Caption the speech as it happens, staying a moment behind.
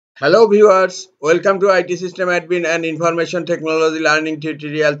Hello viewers, welcome to IT System Admin and Information Technology Learning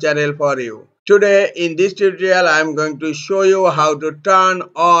tutorial channel for you. Today in this tutorial I am going to show you how to turn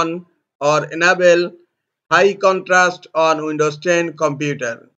on or enable high contrast on Windows 10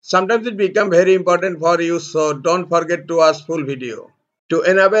 computer. Sometimes it becomes very important for you, so don't forget to watch full video. To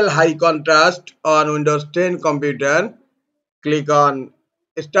enable high contrast on Windows 10 computer, click on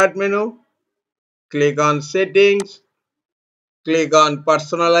Start menu, click on Settings, click on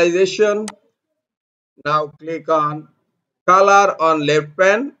Personalization. Now click on color on left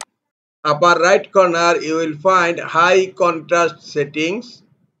pane. Upper right corner you will find high contrast settings.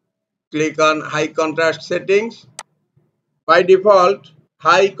 Click on high contrast settings. By default,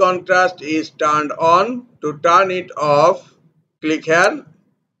 high contrast is turned on. To turn it off, click here.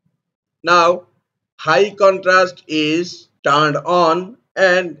 Now high contrast is turned on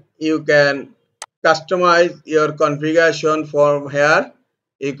and you can customize your configuration from here.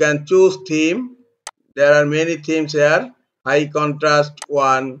 You can choose theme. There are many themes here. High contrast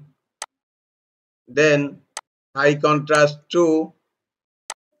 1, then high contrast 2,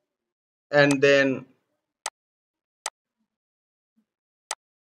 and then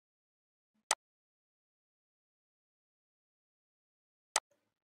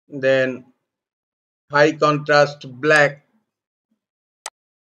high contrast black,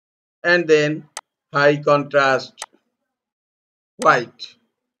 and then high contrast white.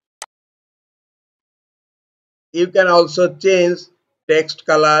 You can also change text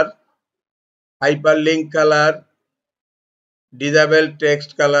color, hyperlink color, disable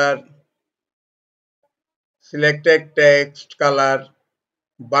text color, selected text color,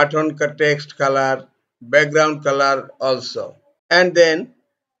 button text color, background color also. And then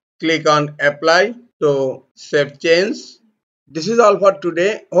click on apply to save change. This is all for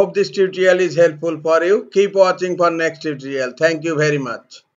today. Hope this tutorial is helpful for you. Keep watching for next tutorial. Thank you very much.